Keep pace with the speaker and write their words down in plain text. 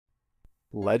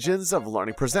Legends of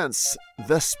Learning presents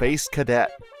The Space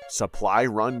Cadet Supply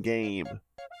Run Game.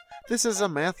 This is a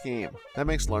math game that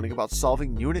makes learning about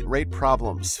solving unit rate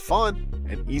problems fun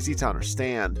and easy to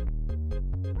understand.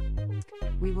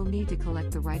 We will need to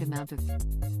collect the right amount of...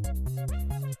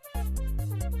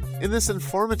 In this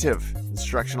informative,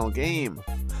 instructional game,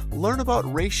 learn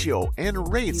about ratio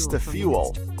and rates to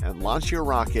fuel and launch your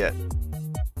rocket.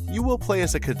 You will play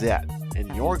as a cadet,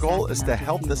 and your goal is to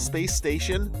help the space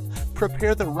station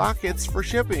prepare the rockets for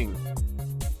shipping.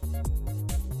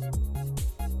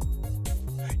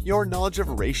 Your knowledge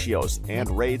of ratios and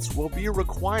rates will be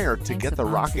required to get the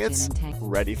rockets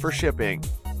ready for shipping.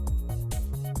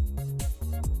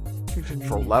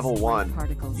 For level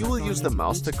 1, you will use the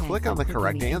mouse to click on the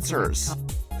correct answers.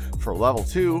 For level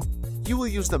 2, you will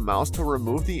use the mouse to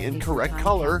remove the incorrect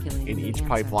color in each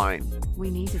pipeline.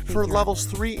 For levels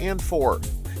 3 and 4,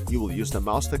 you will use the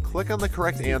mouse to click on the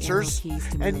correct answers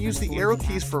and use the arrow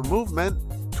keys for movement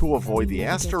to avoid the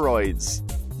asteroids.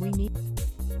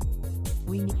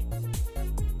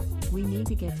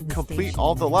 Complete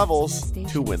all the levels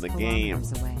to win the game.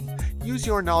 Use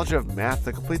your knowledge of math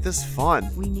to complete this fun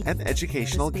and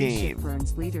educational game.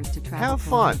 Have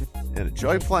fun and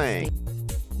enjoy playing.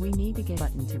 We need to get a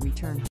button to return.